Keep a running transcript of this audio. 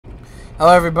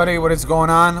Hello everybody, what is going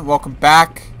on? Welcome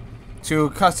back to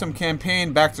custom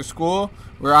campaign back to school.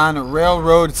 We're on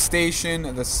Railroad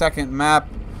Station, the second map.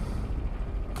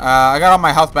 I got all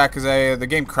my health back because the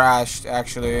game crashed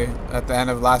actually at the end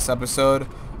of last episode.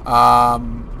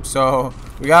 So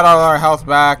we got all our health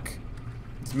back.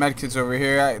 There's medkits over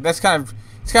here. It's kind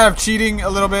of cheating a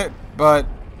little bit, but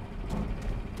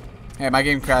hey, my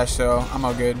game crashed, so I'm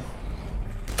all good.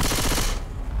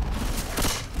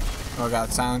 Oh, I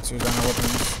got silencers on our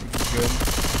weapons, which is good.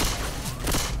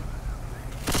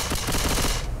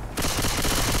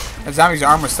 That zombie's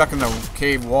arm was stuck in the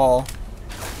cave wall.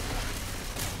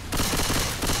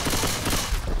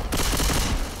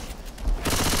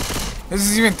 This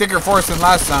is even thicker force than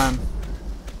last time.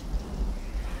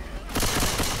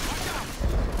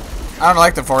 I don't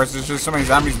like the forest, there's just so many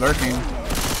zombies lurking.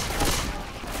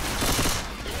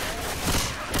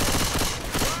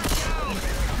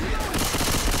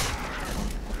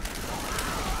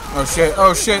 Oh shit,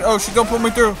 oh shit, oh shit, don't put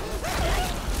me through.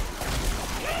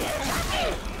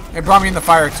 It brought me in the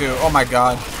fire too. Oh my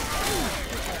god.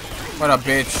 What a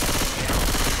bitch.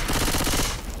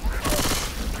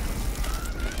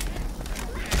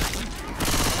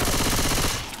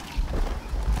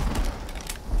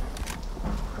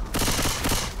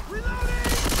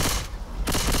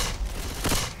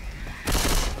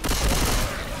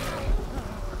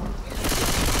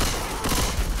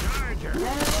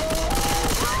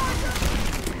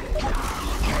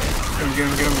 Get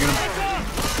him.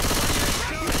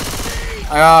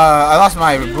 I lost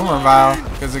my boomer vial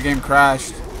because the game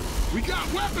crashed. We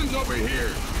got weapons over here.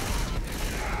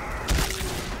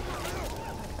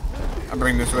 I'll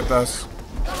bring this with us.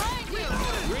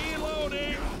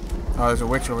 Oh, there's a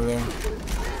witch over there.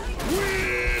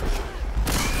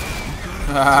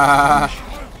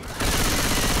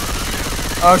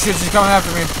 Oh shit, she's coming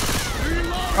after me.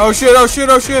 Oh shit, oh shit,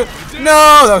 oh shit.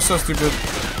 No, that was so stupid.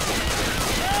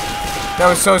 That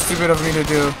was so stupid of me to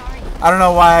do. I don't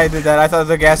know why I did that. I thought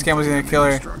the gas can was gonna kill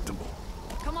her.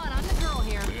 Come on, I'm the girl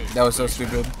here. That was so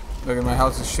stupid. Look at my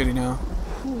house is shitty now.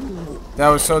 That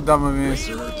was so dumb of me.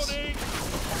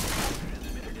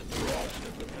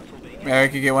 Maybe I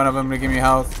could get one of them to give me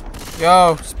health.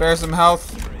 Yo, spare some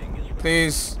health.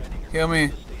 Please. Heal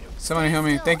me. Someone heal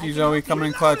me. Thank you, Zoe. Coming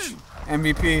in clutch.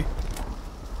 MVP.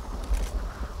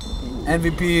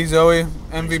 MVP, Zoe.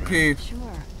 MVP.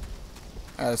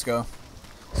 Alright, let's go.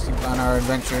 Let's keep on our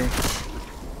adventure.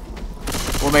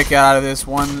 We'll make it out of this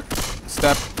one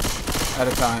step at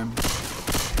a time.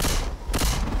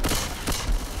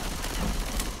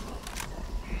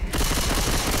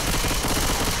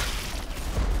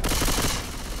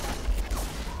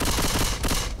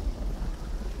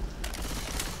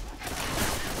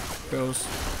 Goes.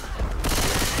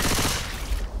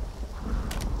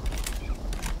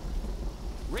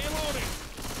 Reloading.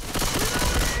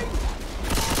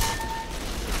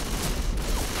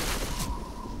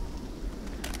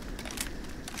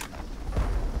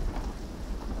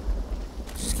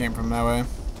 Just came from that way.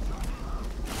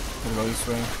 Gotta go this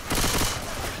way.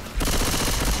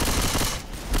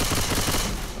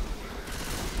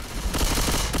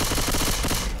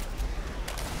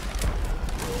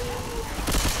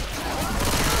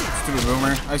 Stupid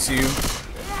boomer. I see you.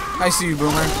 I see you,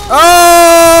 boomer.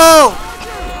 Oh!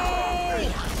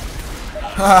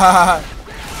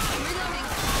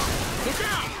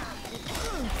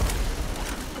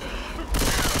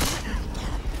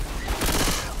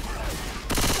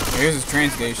 Here's his train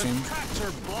station.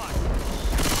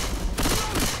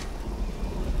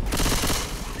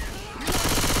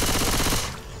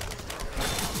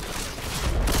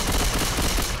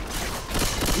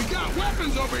 We got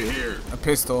weapons over here. A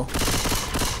pistol.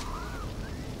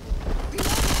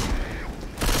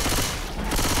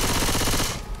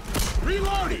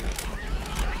 Reloading.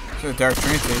 It's a dark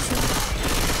train station.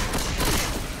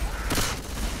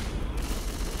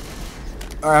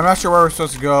 Alright, I'm not sure where we're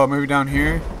supposed to go. Maybe down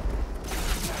here.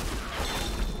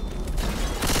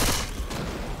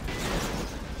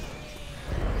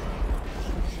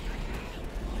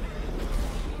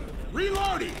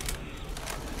 Reloading.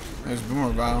 There's boomer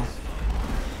vial.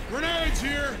 Grenades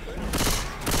here.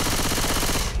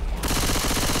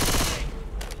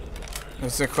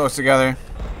 Let's sit close together.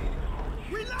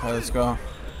 Alright, let's go.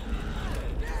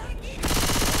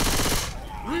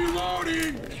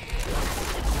 Reloading.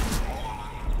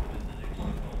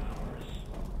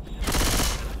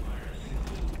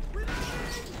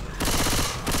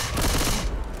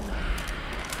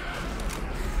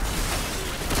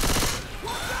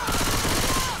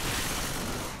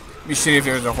 Be shitty if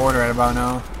there was a horde right about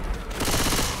now.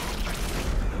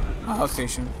 Oh, health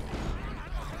station.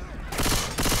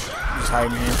 Just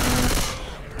hiding here for now.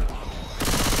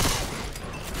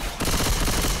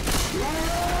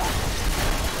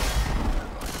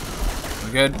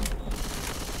 We good?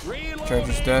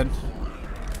 Charger's dead.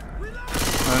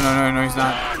 No, he's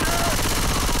not.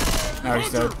 No,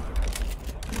 he's dead.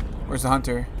 Where's the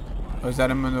hunter? Oh, is that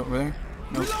him over there?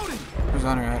 Nope. Where's the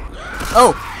hunter at?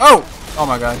 Oh! Oh! Oh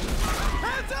my god.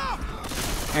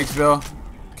 Thanks, Bill.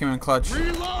 Came in clutch.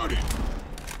 Reloading.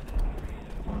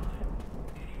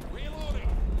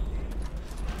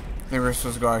 I think we're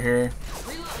supposed to go out here.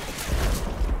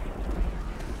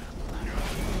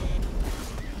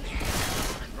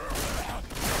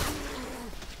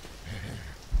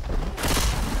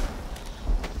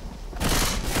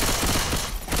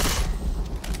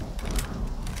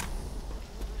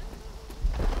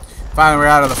 Finally, we're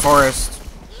out of the forest.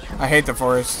 I hate the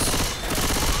forest.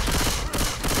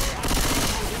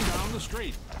 Down the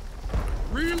street.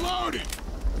 Reloading.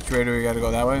 Which way do we gotta go?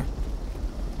 That way?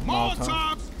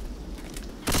 Molotovs.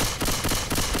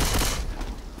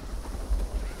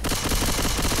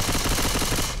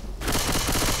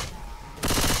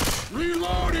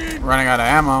 Reloading. Running out of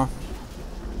ammo.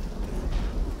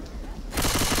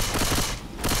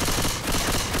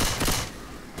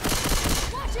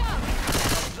 Watch out!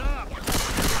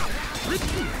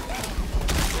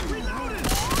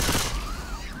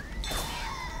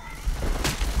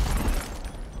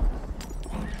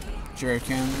 Jerry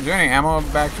can. Is there any ammo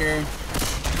back here?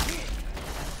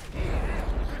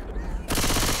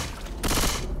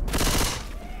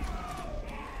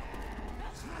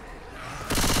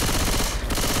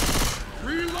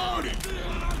 Reloading.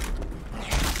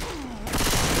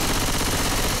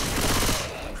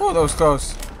 Oh, that was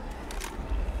close.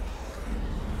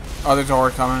 Oh, there's a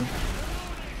horde coming.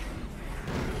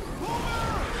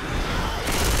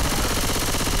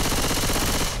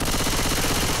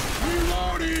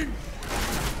 Reloading.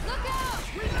 Look out!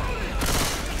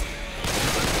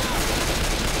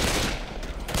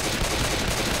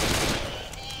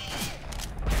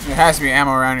 There has to be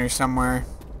ammo around here somewhere.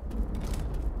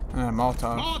 And a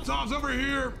Molotov. Molotovs over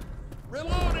here.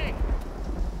 Reloading.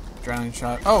 Adrenaline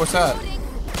shot. Oh, what's that?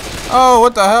 Oh,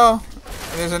 what the hell?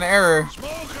 There's an error.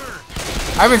 Smoker.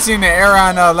 I haven't seen the error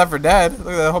on Left 4 Dead. Look at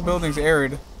that, the whole building's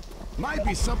errored. Might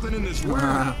be something in this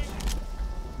warehouse.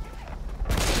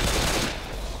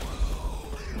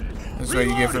 That's what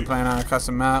you get for playing on a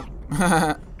custom map.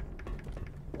 I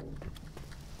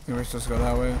think we're supposed to go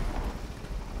that way.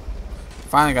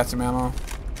 Finally got some ammo.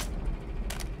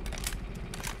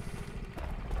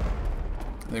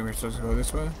 I think we're supposed to go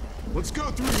this way. Let's go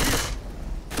through here.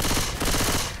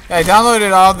 Yeah, I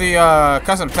downloaded all the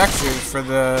custom textures for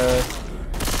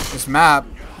this map,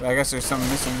 but I guess there's something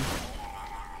missing.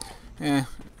 Yeah,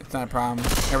 it's not a problem.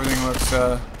 Everything looks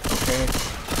okay.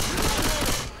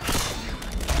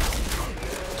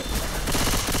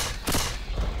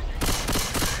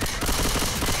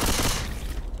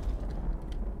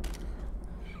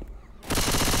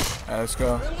 Alright, let's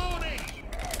go.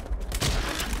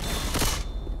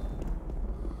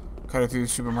 Cut it through the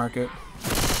supermarket.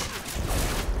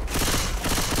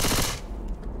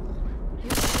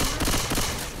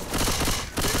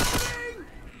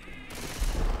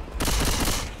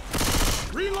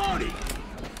 Reloading.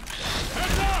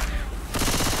 Heads up.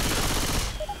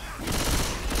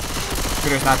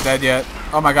 Shooter's not dead yet.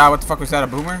 Oh my god, what the fuck was that? A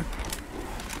boomer?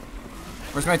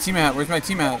 Where's my team at? Where's my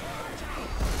team at?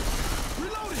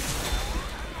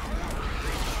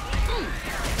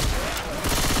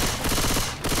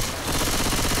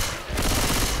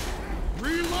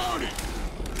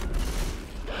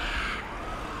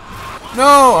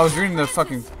 No! I was reading the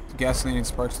fucking gasoline and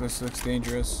sparks list. Looks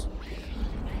dangerous.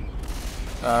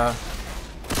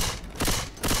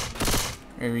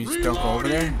 Maybe just don't go over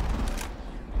there.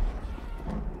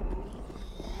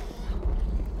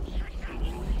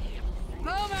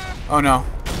 Oh no.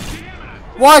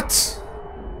 What?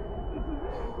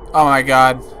 Oh my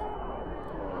god.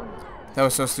 That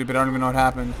was so stupid. I don't even know what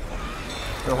happened.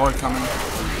 There's a horde coming.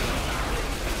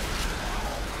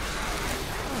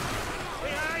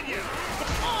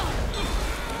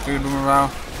 Do the boomer bow.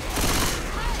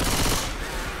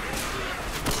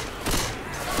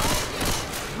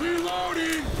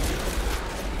 Reloading.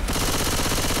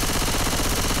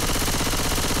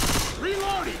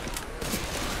 Reloading.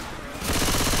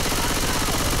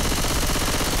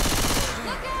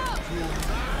 Look out!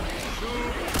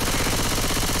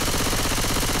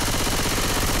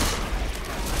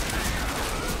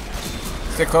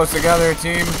 Stick close together,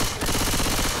 team.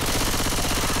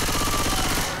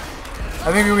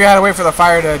 I think we gotta wait for the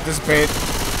fire to dissipate.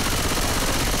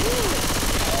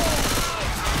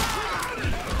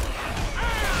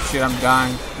 shit, I'm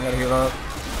dying. I gotta heal up.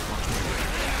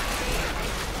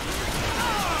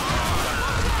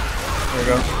 There we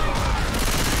go.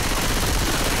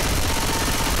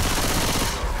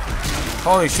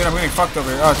 Holy shit, I'm getting fucked over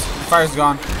here. Oh, the fire's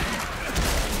gone.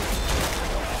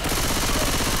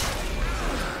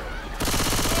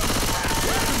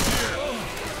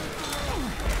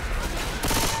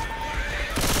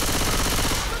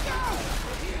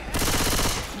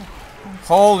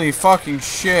 Holy fucking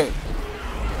shit.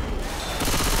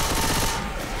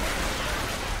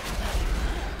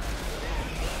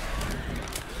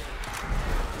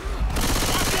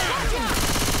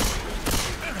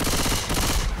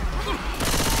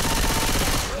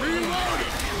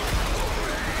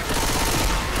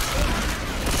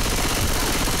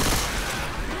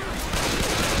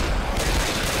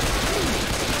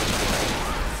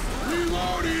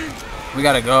 We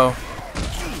gotta go.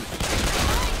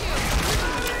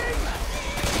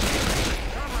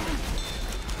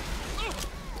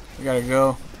 We gotta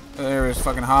go. The area is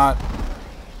fucking hot.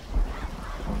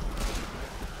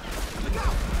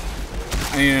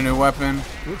 I need a new weapon.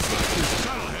 Looks like this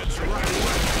tunnel heads the right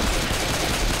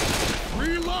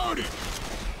way. Reloading.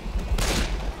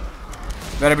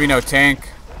 Better be no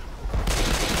tank.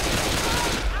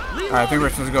 Alright, I think we're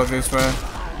supposed to go this way.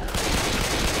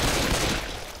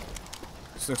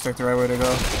 This looks like the right way to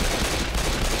go.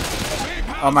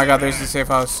 Oh my god, there's the safe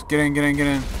house. Get in, get in, get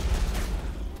in.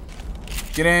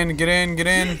 Get in, get in, get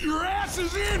in. Get your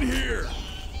asses in here.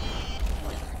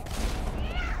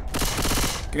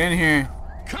 Get in here.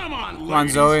 Come on, Come on,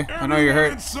 Zoe. I know you're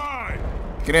hurt. Inside.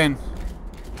 Get in.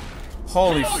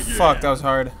 Holy Hell yeah. fuck, that was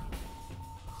hard.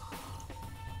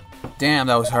 Damn,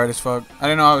 that was hard as fuck. I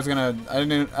didn't know I was gonna. I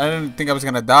didn't think I was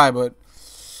gonna die, but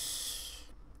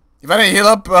if I didn't heal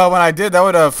up when I did, that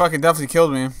would have fucking definitely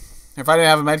killed me. If I didn't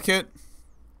have a med kit.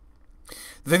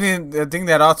 The thing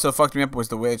that also fucked me up was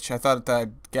the witch. I thought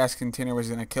that gas container was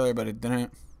gonna kill her, but it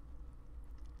didn't.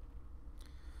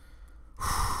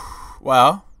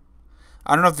 Well,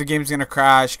 I don't know if the game's gonna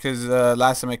crash because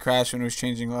last time it crashed when it was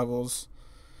changing levels.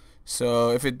 So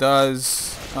if it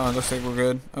does, oh, it looks like we're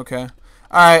good. Okay.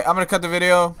 Alright, I'm gonna cut the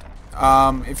video.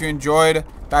 If you enjoyed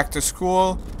Back to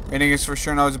School, rating is for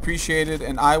sure and always appreciated,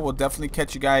 and I will definitely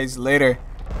catch you guys later.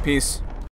 Peace.